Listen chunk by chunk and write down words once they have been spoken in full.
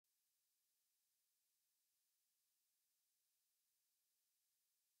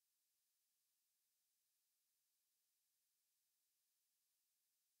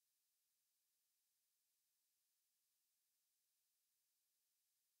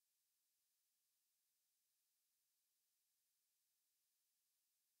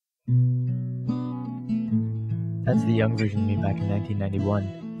That's the young version of me back in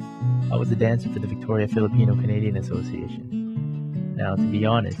 1991. I was a dancer for the Victoria Filipino-Canadian Association. Now, to be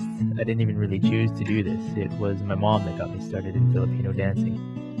honest, I didn't even really choose to do this. It was my mom that got me started in Filipino dancing.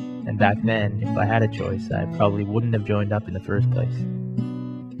 And back then, if I had a choice, I probably wouldn't have joined up in the first place.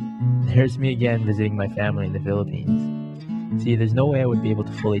 There's me again visiting my family in the Philippines. See, there's no way I would be able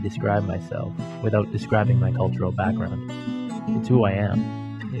to fully describe myself without describing my cultural background. It's who I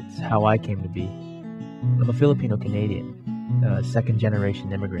am. It's how I came to be. I'm a Filipino-Canadian, a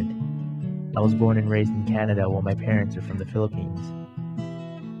second-generation immigrant. I was born and raised in Canada while my parents are from the Philippines.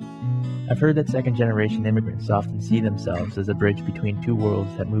 I've heard that second-generation immigrants often see themselves as a bridge between two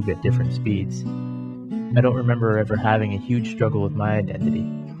worlds that move at different speeds. I don't remember ever having a huge struggle with my identity,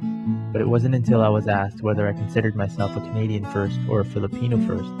 but it wasn't until I was asked whether I considered myself a Canadian first or a Filipino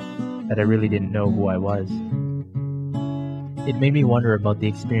first that I really didn't know who I was. It made me wonder about the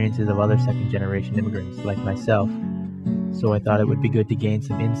experiences of other second-generation immigrants like myself, so I thought it would be good to gain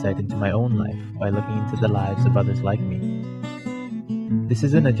some insight into my own life by looking into the lives of others like me. This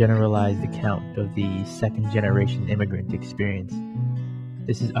isn't a generalized account of the second-generation immigrant experience.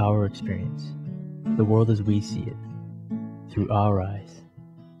 This is our experience, the world as we see it, through our eyes.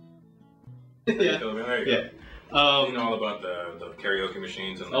 Yeah. You know all about the karaoke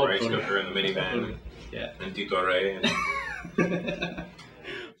machines and the rice cooker and the minivan and Tito Ray.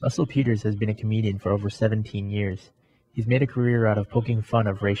 Russell Peters has been a comedian for over 17 years. He's made a career out of poking fun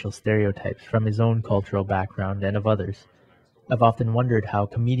of racial stereotypes from his own cultural background and of others. I've often wondered how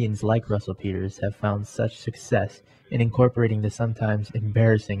comedians like Russell Peters have found such success in incorporating the sometimes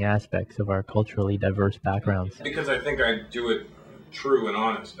embarrassing aspects of our culturally diverse backgrounds. Because I think I do it true and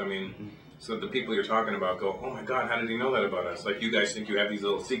honest. I mean, so that the people you're talking about go, oh my God, how did he know that about us? Like, you guys think you have these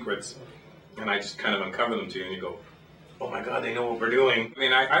little secrets, and I just kind of uncover them to you, and you go, oh my God, they know what we're doing. I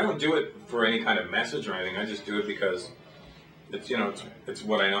mean, I don't do it for any kind of message or anything. I just do it because it's, you know, it's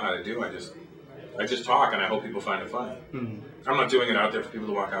what I know how to do. I just talk, and I hope people find it funny. Mm-hmm. I'm not doing it out there for people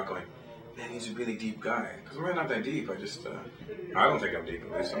to walk out going, man, he's a really deep guy. Because I'm really not that deep. I don't think I'm deep.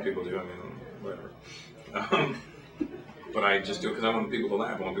 At least some people do. I mean, whatever. But I just do it because I want people to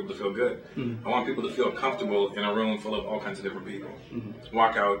laugh. I want people to feel good. Mm-hmm. I want people to feel comfortable in a room full of all kinds of different people. Mm-hmm.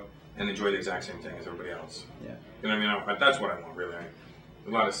 Walk out and enjoy the exact same thing as everybody else. Yeah. You know what I mean? That's what I want, really. A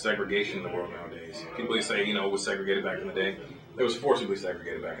lot of segregation in the world nowadays. People say, you know, it was segregated back in the day. It was forcibly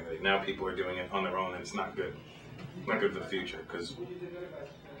segregated back in the day. Now people are doing it on their own, and it's not good. It's not good for the future, because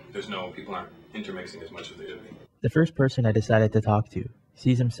people aren't intermixing as much as they should be. The first person I decided to talk to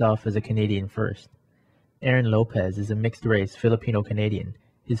sees himself as a Canadian first. Aaron Lopez is a mixed-race Filipino-Canadian.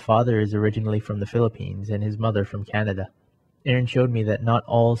 His father is originally from the Philippines and his mother from Canada. Aaron showed me that not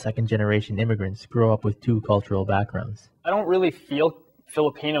all second-generation immigrants grow up with two cultural backgrounds. I don't really feel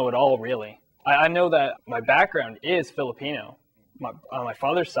Filipino at all, really. I know that my background is Filipino on my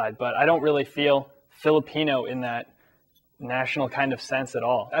father's side, but I don't really feel Filipino in that national kind of sense at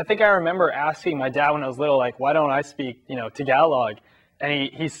all. I think I remember asking my dad when I was little, like, why don't I speak, Tagalog?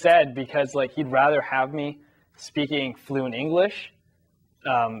 And he said because, like, he'd rather have me speaking fluent English,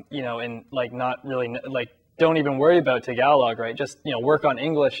 and, like, not really, like, don't even worry about Tagalog, right? Just, work on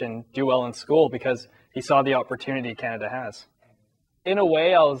English and do well in school, because he saw the opportunity Canada has. In a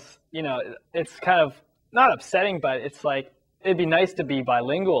way, I was, it's kind of not upsetting, but it's like, it'd be nice to be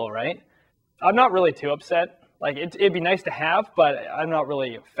bilingual, right? I'm not really too upset. Like, it'd be nice to have, but I'm not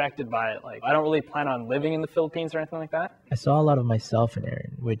really affected by it. Like, I don't really plan on living in the Philippines or anything like that. I saw a lot of myself in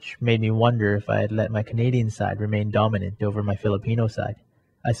Aaron, which made me wonder if I had let my Canadian side remain dominant over my Filipino side.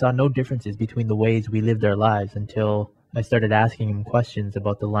 I saw no differences between the ways we lived our lives until I started asking him questions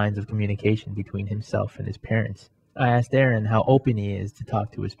about the lines of communication between himself and his parents. I asked Aaron how open he is to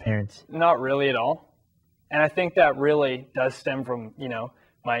talk to his parents. Not really at all. And I think that really does stem from,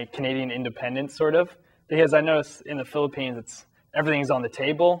 my Canadian independence, sort of. Because I noticed in the Philippines, everything's on the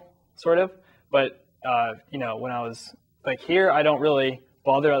table, sort of. But, when I was, like, here, I don't really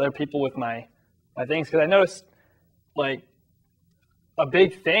bother other people with my things. Because I noticed, like, a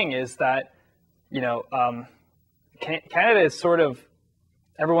big thing is that, Canada is sort of,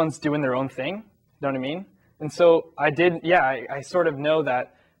 everyone's doing their own thing. You know what I mean? And so I sort of know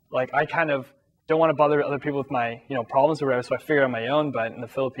that, like, I kind of don't want to bother other people with my, problems or whatever, so I figure it out my own. But in the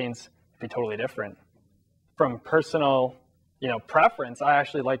Philippines, it'd be totally different. From personal, preference, I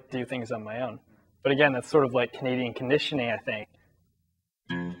actually like to do things on my own. But again, that's sort of like Canadian conditioning, I think.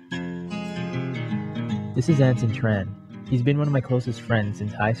 This is Anson Tran. He's been one of my closest friends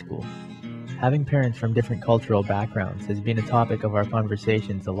since high school. Having parents from different cultural backgrounds has been a topic of our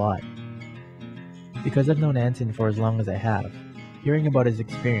conversations a lot. Because I've known Anson for as long as I have, Hearing about his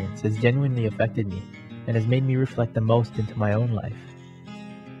experience has genuinely affected me and has made me reflect the most into my own life.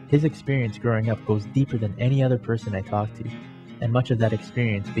 His experience growing up goes deeper than any other person I talk to, and much of that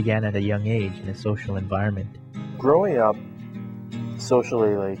experience began at a young age in a social environment. Growing up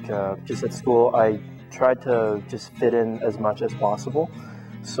socially, just at school, I tried to just fit in as much as possible.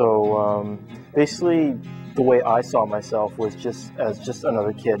 So basically, the way I saw myself was just as just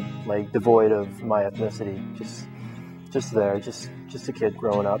another kid, like devoid of my ethnicity, just a kid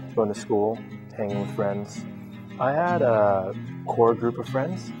growing up, going to school, hanging with friends. I had a core group of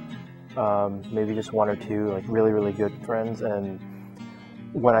friends, maybe just one or two, like really, really good friends. And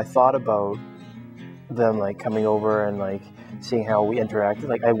when I thought about them like coming over and like seeing how we interacted,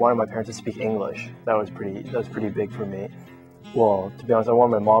 like I wanted my parents to speak English. That was pretty big for me. Well, to be honest, I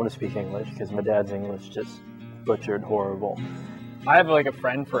wanted my mom to speak English because my dad's English just butchered horrible. I have like a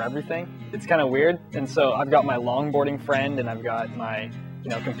friend for everything. It's kind of weird. And so I've got my longboarding friend, and I've got my,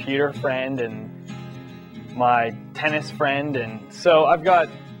 computer friend, and my tennis friend. And so I've got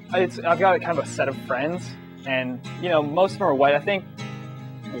kind of a set of friends, and, most of them are white. I think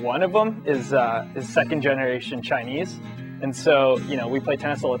one of them is second generation Chinese. And so, we play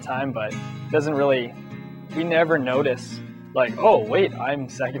tennis all the time, but we never notice like, oh wait, I'm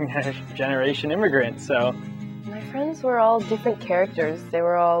second generation immigrant. So my friends were all different characters.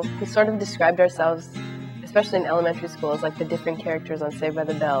 We sort of described ourselves, especially in elementary school, as like the different characters on Saved by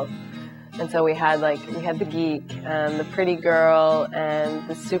the Bell. And so we had the geek and the pretty girl and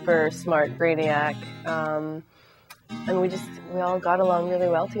the super smart brainiac. And we all got along really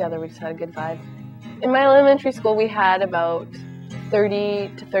well together. We just had a good vibe. In my elementary school, we had about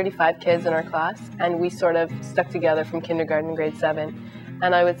 30 to 35 kids in our class, and we sort of stuck together from kindergarten to grade 7.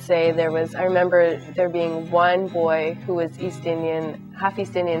 And I would say I remember there being one boy who was East Indian, half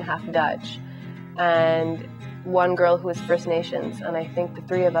Dutch, and one girl who was First Nations. And I think the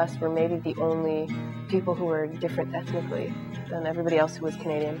three of us were maybe the only people who were different ethnically than everybody else who was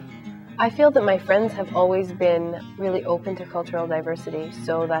Canadian. I feel that my friends have always been really open to cultural diversity,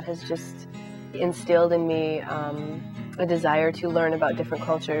 so that has just instilled in me a desire to learn about different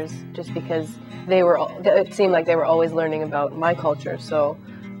cultures, just because it seemed like they were always learning about my culture, so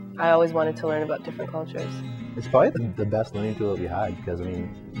I always wanted to learn about different cultures. It's probably the best learning tool that we had, because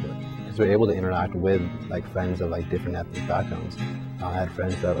we're able to interact with like friends of like different ethnic backgrounds. I had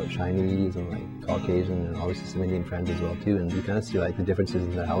friends that were Chinese and like Caucasian, and obviously some Indian friends as well too, and you kind of see like the differences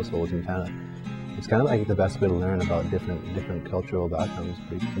in their households, and it's kind of like the best way to learn about different cultural backgrounds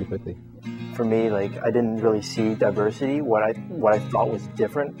pretty quickly. For me, like, I didn't really see diversity. What I thought was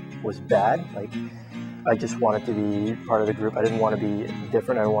different was bad. Like, I just wanted to be part of the group. I didn't want to be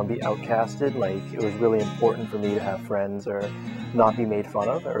different. I didn't want to be outcasted. Like, it was really important for me to have friends or not be made fun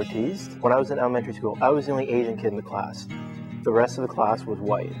of or teased. When I was in elementary school, I was the only Asian kid in the class. The rest of the class was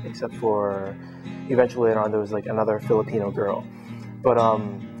white, except for eventually later on there was like another Filipino girl. But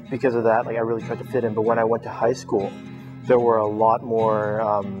because of that, like, I really tried to fit in. But when I went to high school, there were a lot more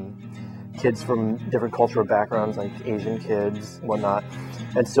kids from different cultural backgrounds, like Asian kids, whatnot.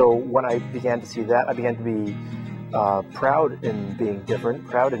 And so when I began to see that, I began to be proud in being different,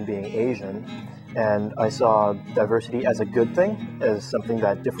 proud in being Asian. And I saw diversity as a good thing, as something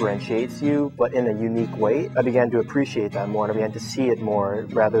that differentiates you, but in a unique way. I began to appreciate that more, and I began to see it more,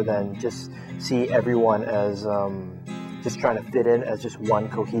 rather than just see everyone as just trying to fit in as just one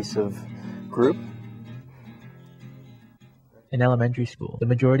cohesive group. In elementary school, the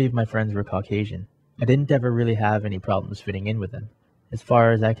majority of my friends were Caucasian. I didn't ever really have any problems fitting in with them. As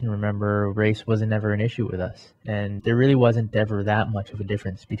far as I can remember, race wasn't ever an issue with us, and there really wasn't ever that much of a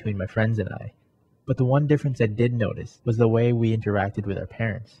difference between my friends and I. But the one difference I did notice was the way we interacted with our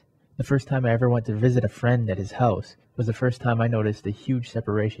parents. The first time I ever went to visit a friend at his house was the first time I noticed a huge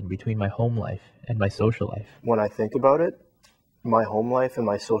separation between my home life and my social life. When I think about it, my home life and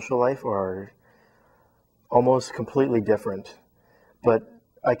my social life are almost completely different. But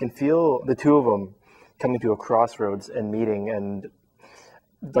I can feel the two of them coming to a crossroads and meeting, and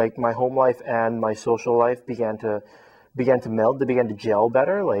like my home life and my social life began to meld. They began to gel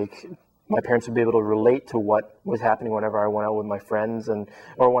better. Like, my parents would be able to relate to what was happening whenever I went out with my friends,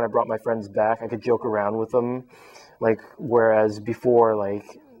 or when I brought my friends back, I could joke around with them. Like, whereas before, like,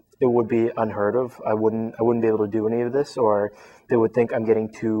 it would be unheard of. I wouldn't be able to do any of this, or they would think I'm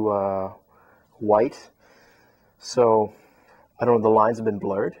getting too white. So I don't know, the lines have been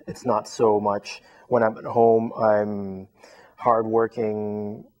blurred. It's not so much when I'm at home, I'm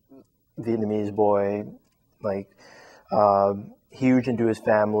hardworking Vietnamese boy, like huge into his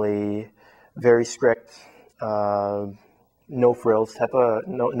family, very strict, no frills type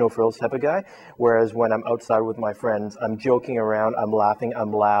of guy. Whereas when I'm outside with my friends, I'm joking around, I'm laughing,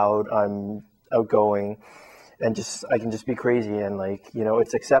 I'm loud, I'm outgoing, and I can just be crazy, and like, you know,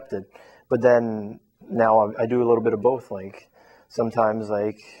 it's accepted. But then now I do a little bit of both. Like sometimes,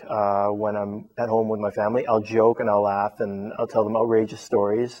 like when I'm at home with my family, I'll joke and I'll laugh and I'll tell them outrageous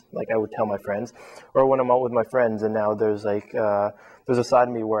stories like I would tell my friends. Or when I'm out with my friends, and now there's like there's a side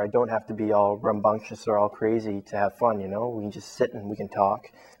of me where I don't have to be all rambunctious or all crazy to have fun. You know, we can just sit and we can talk.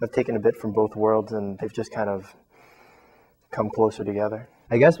 I've taken a bit from both worlds, and they've just kind of come closer together.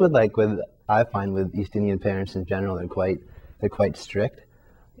 I guess I find with East Indian parents in general, they're quite strict.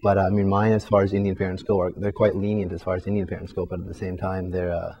 But I mean, mine, as far as Indian parents go, they're quite lenient as far as Indian parents go. But at the same time,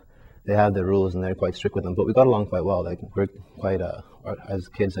 they have their rules and they're quite strict with them. But we got along quite well. Like we're quite as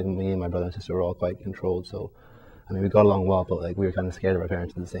kids, like me and my brother and sister were all quite controlled. So I mean, we got along well, but like we were kind of scared of our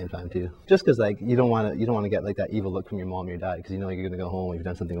parents at the same time too. Just because like you don't want to get like that evil look from your mom or your dad, because you know you're gonna go home if you've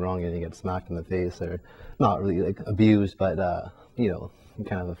done something wrong and you get smacked in the face, or not really like abused, but you know, you're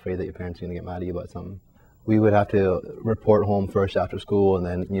kind of afraid that your parents are gonna get mad at you about something. We would have to report home first after school, and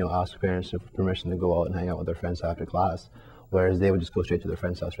then, you know, ask parents for permission to go out and hang out with their friends after class. Whereas they would just go straight to their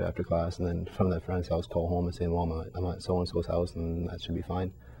friend's house right after class, and then from their friend's house call home and say, well, I'm at so-and-so's house, and that should be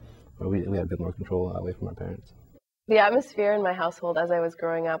fine. Or we had a bit more control away from our parents. The atmosphere in my household as I was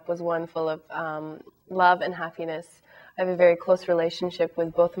growing up was one full of love and happiness. I have a very close relationship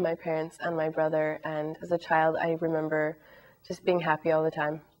with both of my parents and my brother, and as a child I remember just being happy all the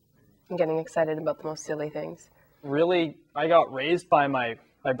time and getting excited about the most silly things. Really, I got raised by my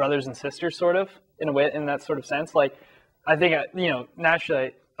brothers and sisters, sort of, in a way, in that sort of sense. Like, I think, you know,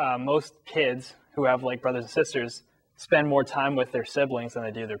 naturally, most kids who have like brothers and sisters spend more time with their siblings than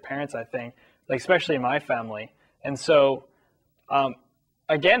they do their parents, I think, like especially in my family. And so,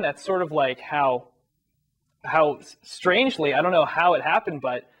 again, that's sort of like how strangely, I don't know how it happened,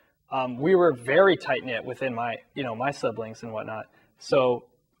 but we were very tight-knit within my siblings and whatnot. So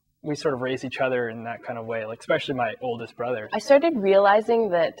we sort of raised each other in that kind of way, like especially my oldest brother. I started realizing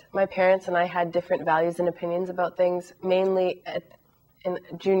that my parents and I had different values and opinions about things, mainly in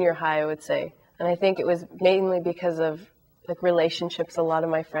junior high, I would say. And I think it was mainly because of like relationships. A lot of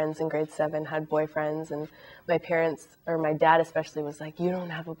my friends in grade 7 had boyfriends, and my parents, or my dad especially, was like, you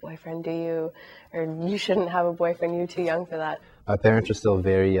don't have a boyfriend, do you? Or you shouldn't have a boyfriend, you're too young for that. Our parents are still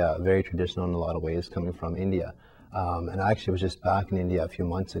very, very traditional in a lot of ways, coming from India. And I actually was just back in India a few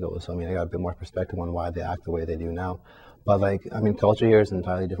months ago, so I mean, I got a bit more perspective on why they act the way they do now. But like, I mean, culture here is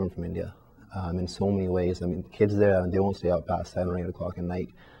entirely different from India in so many ways. I mean, kids there, they won't stay out past 7 or 8 o'clock at night.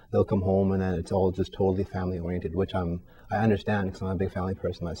 They'll come home and then it's all just totally family oriented, which I understand because I'm a big family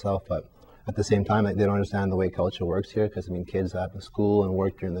person myself. But at the same time, like, they don't understand the way culture works here, because I mean, kids have to school and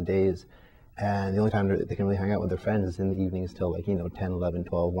work during the days. And the only time they can really hang out with their friends is in the evenings till like, you know, 10, 11,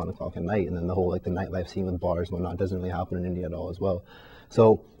 12, 1 o'clock at night. And then the whole like the nightlife scene with bars and whatnot doesn't really happen in India at all as well.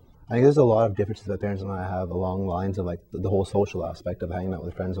 So I think there's a lot of differences that parents and I have along lines of like the whole social aspect of hanging out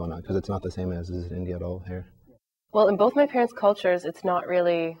with friends and whatnot, because it's not the same as is in India at all here. Well, in both my parents' cultures, it's not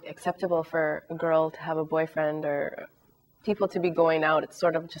really acceptable for a girl to have a boyfriend or people to be going out. It's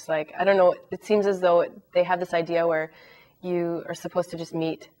sort of just like, I don't know, it seems as though they have this idea where you are supposed to just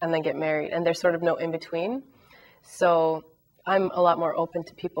meet and then get married, and there's sort of no in-between. So I'm a lot more open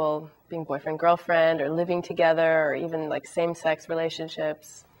to people being boyfriend, girlfriend, or living together, or even like same-sex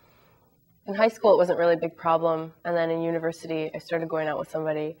relationships. In high school, it wasn't really a big problem, and then in university, I started going out with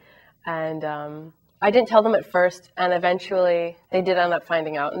somebody, and I didn't tell them at first, and eventually they did end up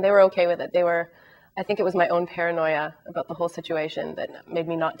finding out, and they were okay with it. I think it was my own paranoia about the whole situation that made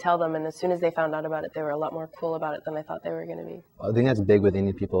me not tell them, and as soon as they found out about it, they were a lot more cool about it than I thought they were going to be. I think that's big with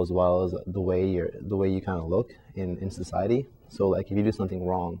Indian people as well, is the way you kind of look in society. So like if you do something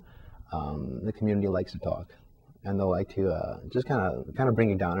wrong, the community likes to talk, and they'll like to just kind of bring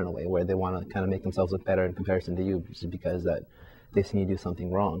you down in a way where they want to kind of make themselves look better in comparison to you, just because that they've seen you do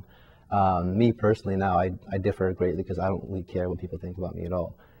something wrong. Me personally now, I differ greatly because I don't really care what people think about me at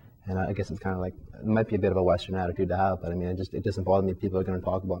all. And I guess it's kind of like, it might be a bit of a Western attitude to have, but I mean, it doesn't bother me if people are going to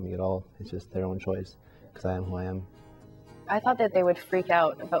talk about me at all. It's just their own choice, because I am who I am. I thought that they would freak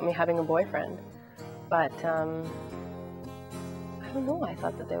out about me having a boyfriend, but I don't know, I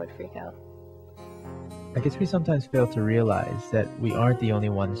thought that they would freak out. I guess we sometimes fail to realize that we aren't the only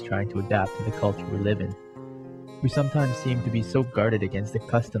ones trying to adapt to the culture we live in. We sometimes seem to be so guarded against the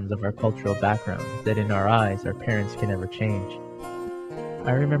customs of our cultural background that in our eyes, our parents can never change.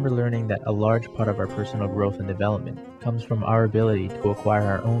 I remember learning that a large part of our personal growth and development comes from our ability to acquire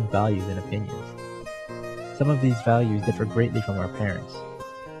our own values and opinions. Some of these values differ greatly from our parents.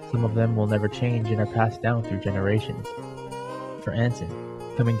 Some of them will never change and are passed down through generations. For Anson,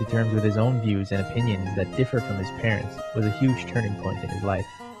 coming to terms with his own views and opinions that differ from his parents was a huge turning point in his life.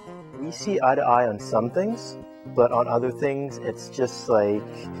 We see eye to eye on some things, but on other things, it's just like,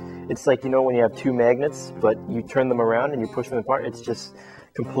 you know, when you have two magnets, but you turn them around and you push them apart, it's just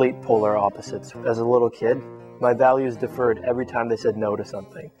complete polar opposites. As a little kid, my values differed every time they said no to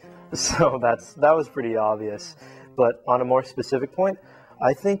something. So that was pretty obvious. But on a more specific point,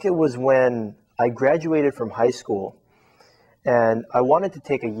 I think it was when I graduated from high school and I wanted to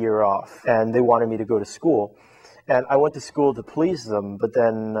take a year off and they wanted me to go to school. And I went to school to please them, but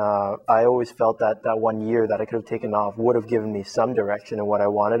then I always felt that 1 year that I could have taken off would have given me some direction in what I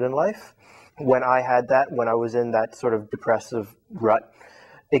wanted in life. When I was in that sort of depressive rut,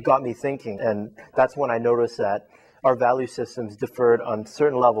 it got me thinking. And that's when I noticed that our value systems differed on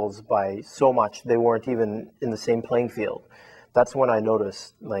certain levels by so much they weren't even in the same playing field. That's when I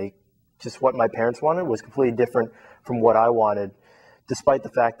noticed, like, just what my parents wanted was completely different from what I wanted, despite the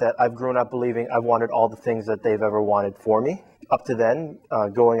fact that I've grown up believing I've wanted all the things that they've ever wanted for me. Up to then,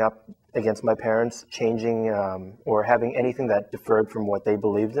 going up against my parents, changing or having anything that differed from what they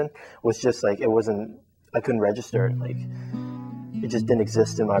believed in was just like, I couldn't register it. Like, it just didn't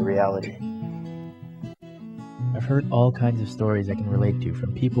exist in my reality. I've heard all kinds of stories I can relate to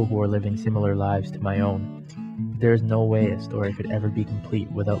from people who are living similar lives to my own. There is no way a story could ever be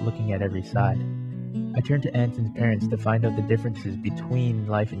complete without looking at every side. I turned to Anson's parents to find out the differences between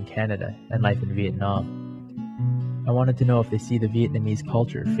life in Canada and life in Vietnam. I wanted to know if they see the Vietnamese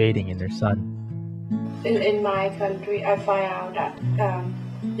culture fading in their son. In my country, I find out that,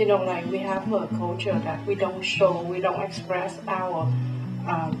 you know, like we have a culture that we don't show, we don't express our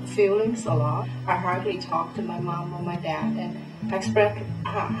feelings a lot. I hardly talk to my mom or my dad and express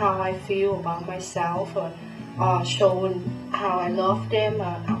how I feel about myself or showing how I love them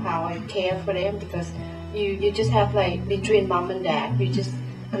or how I care for them, because you just have like between mom and dad, you just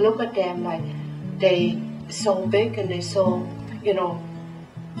look at them like they so big and they so, you know,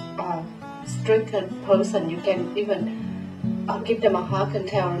 strict person. You can even give them a hug and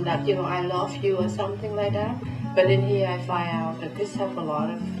tell them that, you know, I love you or something like that. But in here I find out that kids have a lot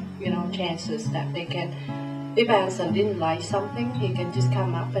of, you know, chances that they can, if Anson didn't like something, he can just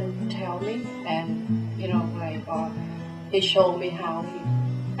come up and tell me, and, you know, like, he showed me how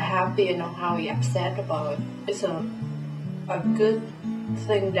he happy and how he upset about it. It's a good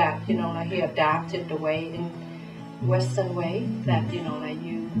thing that, you know, like he adapted the way in Western way that, you know, like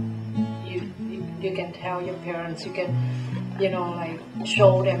you can tell your parents, you can, you know, like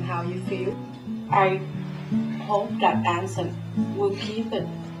show them how you feel. I hope that Anson will keep it,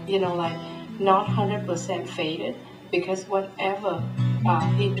 you know, like not 100% faded, because whatever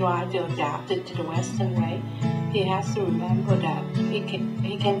he tried to adapt it to the Western way, he has to remember that he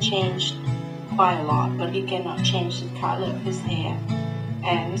can change quite a lot, but he cannot change the color of his hair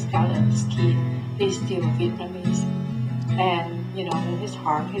and his color of his skin. He's still Vietnamese, and, you know, in his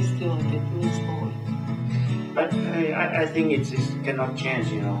heart, he's still a Vietnamese boy. But I think it cannot change,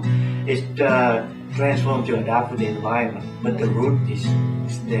 you know. It's transformed to adapt to the environment, but the root is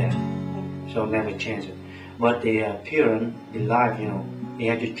there, so never change it. But the appearance, the life, you know, you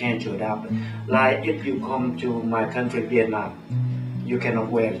have to change to adapt. Like if you come to my country, Vietnam, you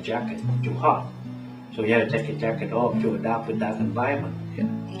cannot wear a jacket, too hot. So you have to take a jacket off to adapt with that environment,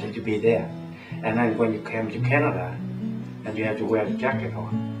 so to be there. And then when you come to Canada, and you have to wear a jacket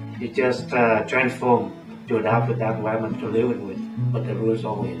on, you just transform to adapt with that environment to live with, but the rule is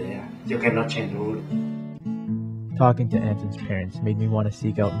always there. You cannot change the rule. Talking to Anson's parents made me want to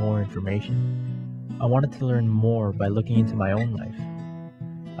seek out more information. I wanted to learn more by looking into my own life.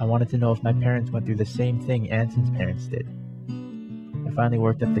 I wanted to know if my parents went through the same thing Anson's parents did. I finally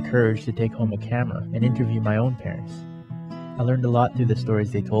worked up the courage to take home a camera and interview my own parents. I learned a lot through the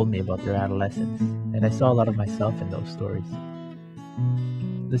stories they told me about their adolescence, and I saw a lot of myself in those stories.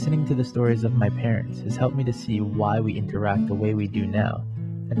 Listening to the stories of my parents has helped me to see why we interact the way we do now,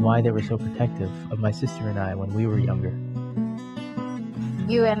 and why they were so protective of my sister and I when we were younger.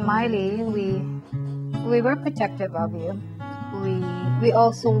 You and Miley, we were protective of you. We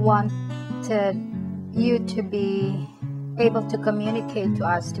also wanted you to be able to communicate to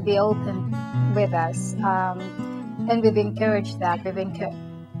us, to be open with us, and we've encouraged that.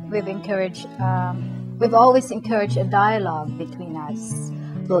 We've always encouraged a dialogue between us.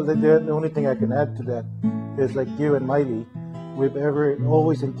 So the only thing I can add to that is, like you and Miley, we've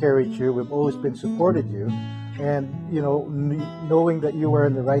always encouraged you. We've always been supported you, and, you know, knowing that you were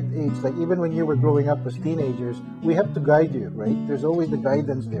in the right age, like even when you were growing up as teenagers, we have to guide you, right? There's always the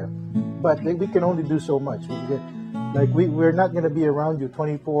guidance there, but we can only do so much. We're not going to be around you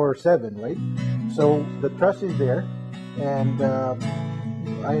 24/7, right? So the trust is there, and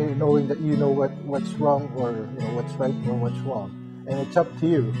knowing that you know what's wrong or what's right or what's wrong, and it's up to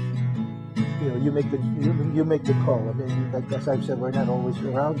you. You make the call. I mean, like as I've said, we're not always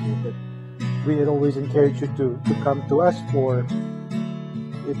around you, but we had always encouraged you to come to us for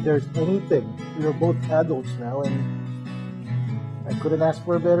if there's anything. We're both adults now, and I couldn't ask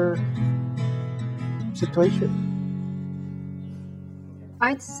for a better situation.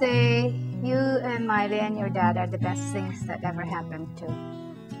 I'd say you and Miley and your dad are the best things that ever happened to me.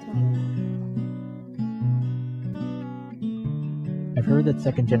 I've heard that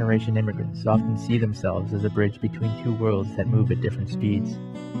second-generation immigrants often see themselves as a bridge between two worlds that move at different speeds.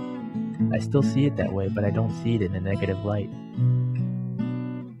 I still see it that way, but I don't see it in a negative light.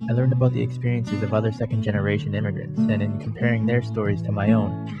 I learned about the experiences of other second-generation immigrants, and in comparing their stories to my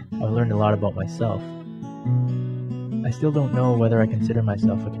own, I've learned a lot about myself. I still don't know whether I consider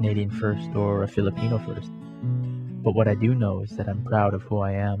myself a Canadian first or a Filipino first, but what I do know is that I'm proud of who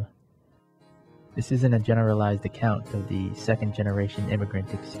I am. This isn't a generalized account of the second-generation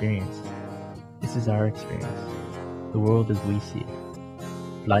immigrant experience. This is our experience, the world as we see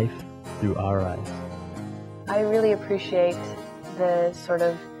it, life through our eyes. I really appreciate the sort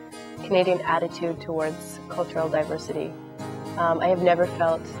of Canadian attitude towards cultural diversity. I have never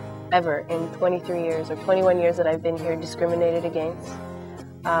felt, ever, in 23 years or 21 years that I've been here, discriminated against.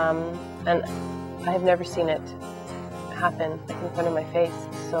 And I have never seen it happen in front of my face.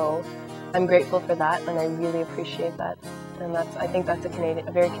 So I'm grateful for that, and I really appreciate that. And I think that's a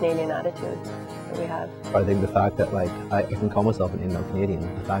very Canadian attitude that we have. I think the fact that I can call myself an Indo-Canadian,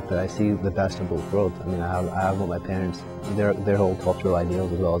 the fact that I see the best in both worlds. I mean, I have with my parents, their whole cultural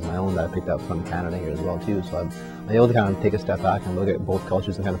ideals as well as my own that I picked up from Canada here as well too. So I'm able to kind of take a step back and look at both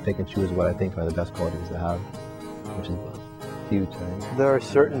cultures and kind of pick and choose what I think are the best qualities to have, which is huge. Right? There are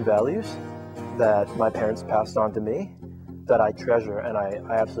certain values that my parents passed on to me that I treasure and I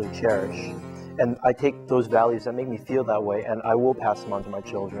absolutely cherish. And I take those values that make me feel that way, and I will pass them on to my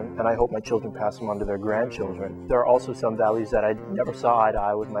children, and I hope my children pass them on to their grandchildren. There are also some values that I never saw eye to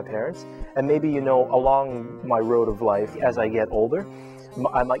eye with my parents, and maybe, along my road of life, as I get older,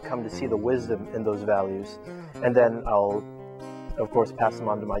 I might come to see the wisdom in those values, and then I'll, of course, pass them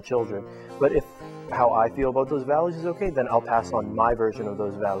on to my children. But if how I feel about those values is okay, then I'll pass on my version of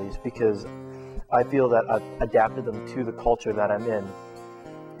those values, because I feel that I've adapted them to the culture that I'm in,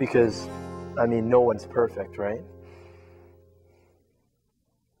 because I mean, no one's perfect, right?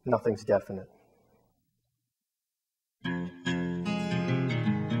 Nothing's definite.